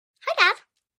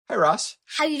Hi, Ross.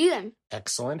 How you doing?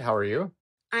 Excellent. How are you?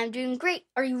 I'm doing great.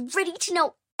 Are you ready to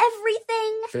know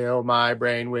everything? Fill my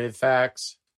brain with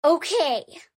facts. Okay,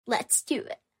 let's do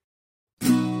it.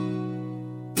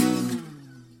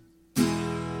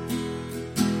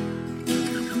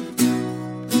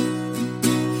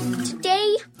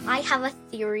 Today, I have a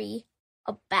theory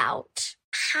about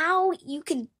how you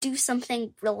can do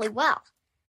something really well.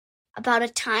 About a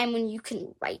time when you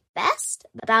can write best.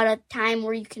 About a time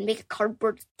where you can make a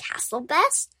cardboard castle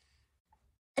best.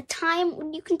 A time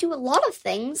when you can do a lot of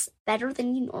things better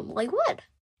than you normally would.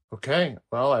 Okay.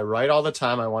 Well, I write all the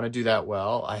time. I want to do that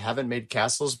well. I haven't made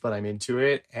castles, but I'm into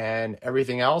it. And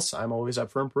everything else, I'm always up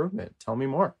for improvement. Tell me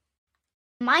more.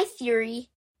 My theory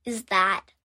is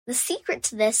that the secret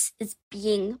to this is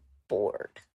being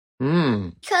bored.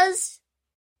 Because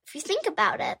if you think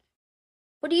about it,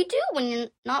 what do you do when you're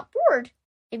not bored?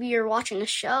 Maybe you're watching a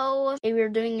show, maybe you're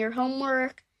doing your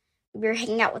homework, maybe you're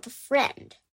hanging out with a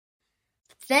friend.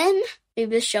 But then,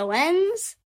 maybe the show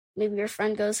ends, maybe your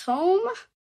friend goes home,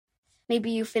 maybe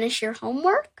you finish your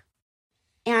homework,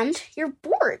 and you're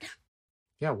bored.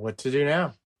 Yeah, what to do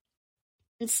now?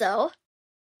 And so,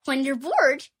 when you're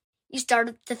bored, you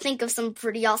start to think of some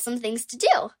pretty awesome things to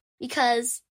do,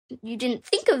 because you didn't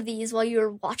think of these while you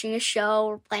were watching a show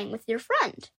or playing with your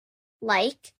friend.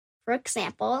 Like, for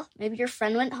example, maybe your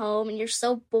friend went home and you're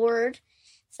so bored,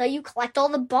 so you collect all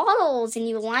the bottles and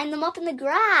you line them up in the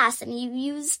grass and you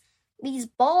use these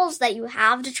balls that you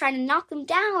have to try to knock them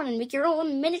down and make your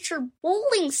own miniature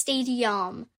bowling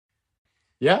stadium.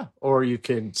 Yeah, or you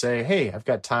can say, hey, I've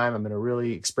got time. I'm going to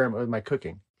really experiment with my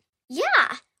cooking.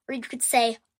 Yeah, or you could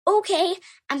say, okay,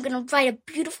 I'm going to write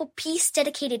a beautiful piece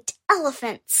dedicated to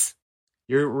elephants.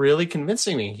 You're really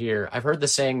convincing me here. I've heard the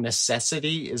saying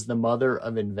necessity is the mother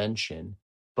of invention,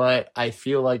 but I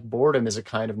feel like boredom is a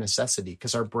kind of necessity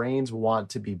because our brains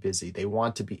want to be busy. They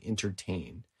want to be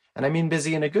entertained. And I mean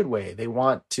busy in a good way. They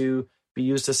want to be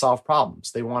used to solve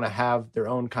problems. They want to have their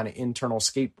own kind of internal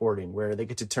skateboarding where they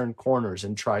get to turn corners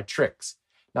and try tricks,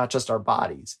 not just our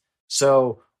bodies.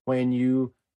 So when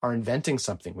you are inventing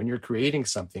something, when you're creating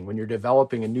something, when you're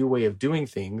developing a new way of doing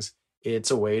things,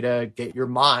 it's a way to get your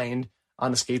mind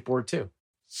on a skateboard too.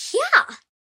 Yeah,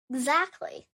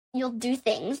 exactly. You'll do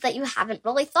things that you haven't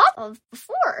really thought of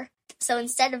before. So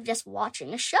instead of just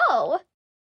watching a show,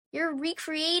 you're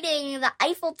recreating the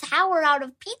Eiffel Tower out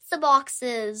of pizza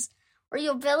boxes, or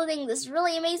you're building this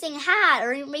really amazing hat,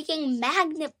 or you're making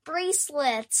magnet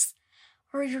bracelets,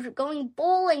 or you're going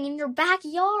bowling in your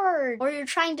backyard, or you're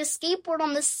trying to skateboard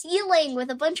on the ceiling with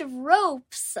a bunch of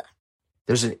ropes.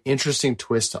 There's an interesting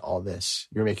twist to all this.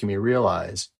 You're making me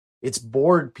realize it's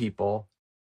bored people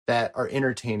that are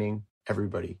entertaining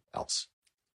everybody else.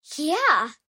 Yeah,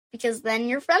 because then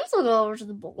your friends will go over to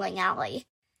the bowling alley.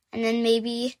 And then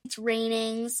maybe it's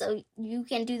raining, so you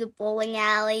can't do the bowling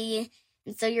alley.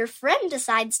 And so your friend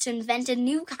decides to invent a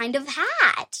new kind of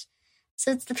hat.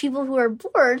 So it's the people who are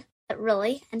bored that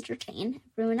really entertain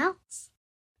everyone else.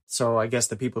 So I guess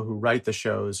the people who write the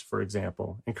shows, for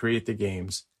example, and create the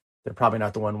games, they're probably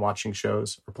not the one watching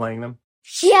shows or playing them.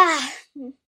 Yeah.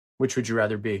 Which would you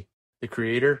rather be, the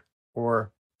creator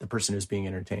or the person who's being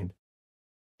entertained?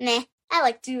 Meh, I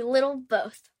like to do a little of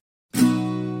both.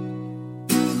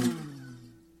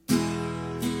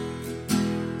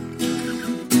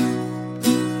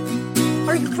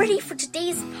 Are you ready for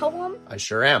today's poem? I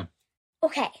sure am.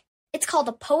 Okay, it's called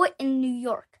A Poet in New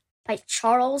York by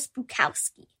Charles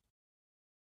Bukowski.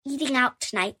 Eating out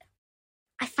tonight,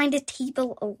 I find a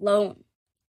table alone.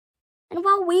 And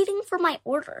while waiting for my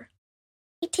order,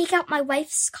 I take out my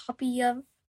wife's copy of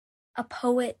A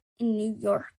Poet in New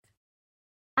York.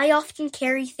 I often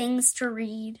carry things to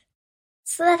read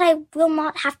so that I will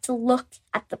not have to look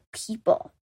at the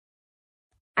people.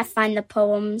 I find the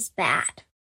poems bad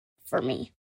for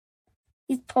me.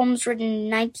 These poems written in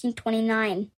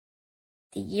 1929,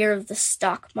 the year of the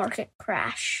stock market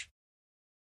crash.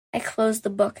 I close the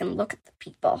book and look at the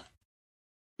people.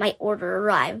 My order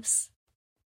arrives.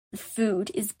 The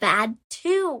food is bad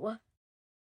too.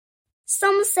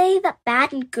 Some say that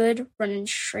bad and good run in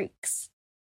shrieks.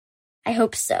 I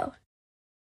hope so.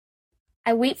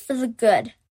 I wait for the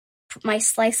good, put my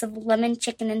slice of lemon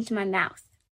chicken into my mouth,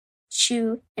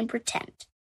 chew and pretend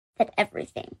that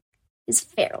everything is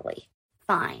fairly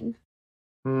fine.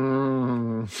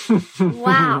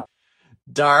 Wow.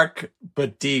 Dark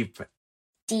but deep.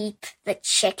 Deep the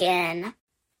chicken.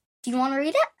 Do you want to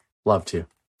read it? Love to.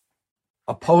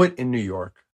 A Poet in New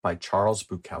York by Charles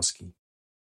Bukowski.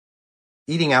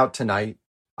 Eating out tonight,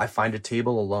 I find a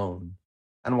table alone,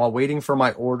 and while waiting for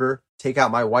my order, take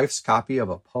out my wife's copy of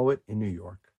A Poet in New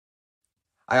York.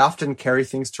 I often carry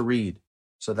things to read,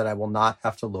 so that I will not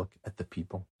have to look at the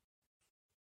people.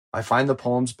 I find the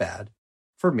poems bad,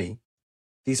 for me.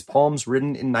 These poems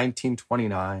written in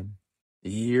 1929, the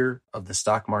year of the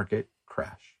stock market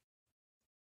crash.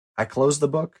 I close the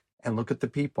book and look at the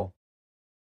people.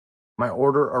 My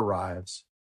order arrives.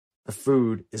 The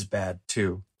food is bad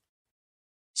too.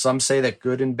 Some say that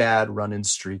good and bad run in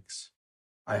streaks.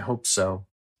 I hope so.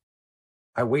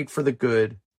 I wait for the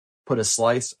good, put a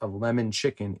slice of lemon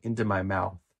chicken into my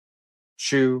mouth,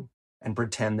 chew, and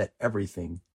pretend that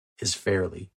everything is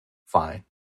fairly fine.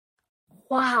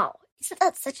 Wow, isn't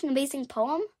that such an amazing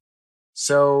poem?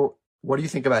 So, what do you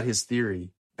think about his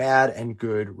theory? Bad and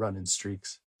good run in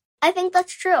streaks. I think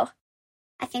that's true.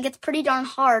 I think it's pretty darn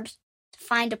hard to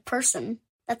find a person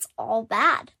that's all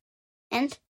bad.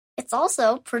 And it's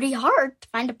also pretty hard to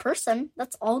find a person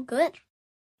that's all good.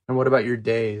 And what about your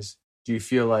days? Do you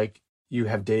feel like you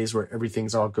have days where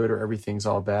everything's all good or everything's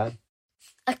all bad?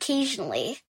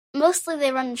 Occasionally. Mostly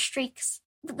they run in streaks.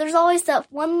 But there's always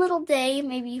that one little day,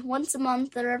 maybe once a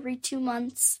month or every 2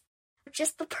 months.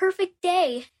 Just the perfect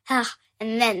day.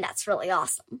 And then that's really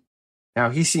awesome. Now,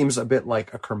 he seems a bit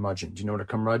like a curmudgeon. Do you know what a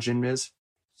curmudgeon is?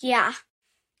 Yeah.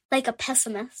 Like a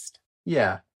pessimist.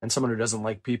 Yeah. And someone who doesn't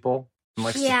like people and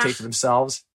likes to take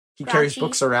themselves. He Grouchy. carries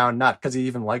books around, not because he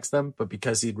even likes them, but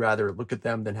because he'd rather look at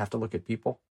them than have to look at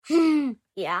people.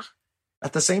 Yeah.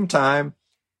 At the same time,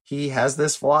 he has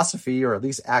this philosophy, or at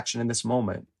least action in this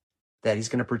moment, that he's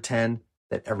going to pretend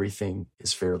that everything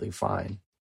is fairly fine.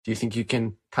 Do you think you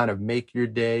can kind of make your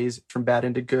days from bad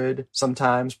into good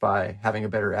sometimes by having a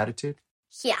better attitude?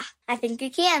 Yeah, I think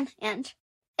you can. And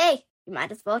hey, you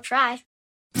might as well try.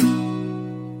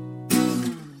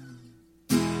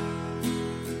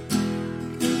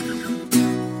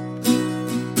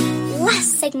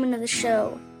 Last segment of the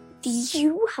show. Do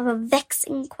you have a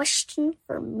vexing question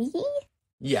for me?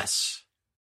 Yes.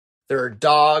 There are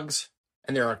dogs,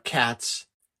 and there are cats,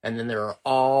 and then there are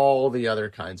all the other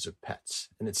kinds of pets.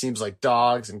 And it seems like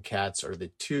dogs and cats are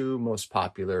the two most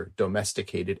popular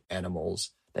domesticated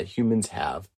animals that humans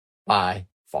have by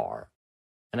far.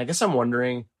 And I guess I'm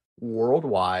wondering,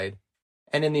 worldwide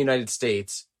and in the United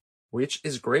States, which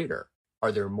is greater?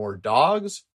 Are there more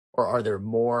dogs or are there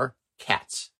more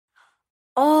cats?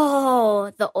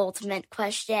 Oh, the ultimate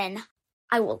question.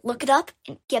 I will look it up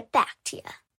and get back to you.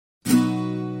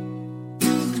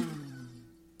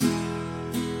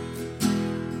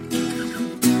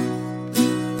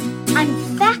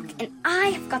 I'm back and I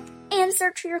have got the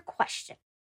answer to your question.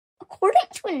 According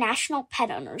to a national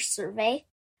pet owners survey,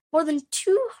 more than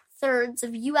 2/3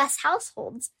 of U.S.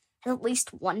 households have at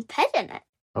least one pet in it.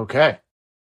 Okay.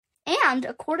 And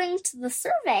according to the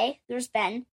survey, there's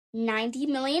been 90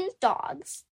 million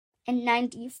dogs and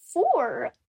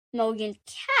 94 million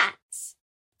cats.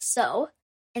 So,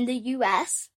 in the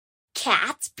U.S.,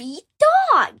 cats beat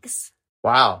dogs.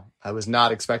 Wow, I was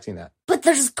not expecting that. But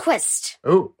there's a twist.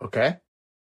 Oh, okay.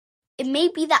 It may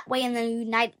be that way in the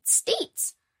United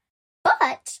States,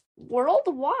 but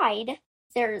worldwide,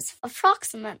 there's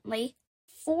approximately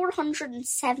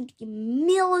 470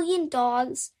 million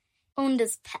dogs owned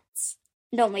as pets,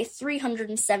 and only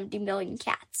 370 million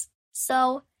cats.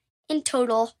 So, in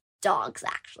total, dogs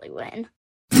actually win.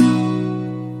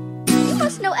 You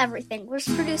Must Know Everything was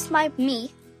produced by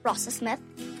me, Rossa Smith,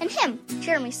 and him,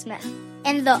 Jeremy Smith.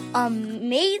 And the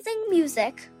amazing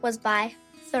music was by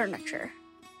Furniture.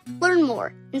 Learn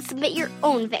more and submit your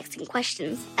own vexing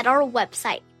questions at our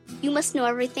website,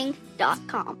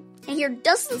 youmustknoweverything.com, and hear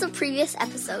dozens of previous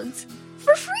episodes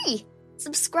for free.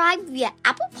 Subscribe via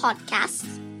Apple Podcasts,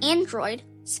 Android,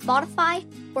 Spotify,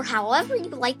 or however you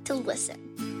like to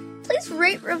listen. Please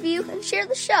rate, review, and share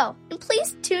the show. And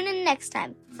please tune in next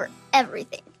time for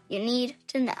everything you need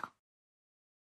to know.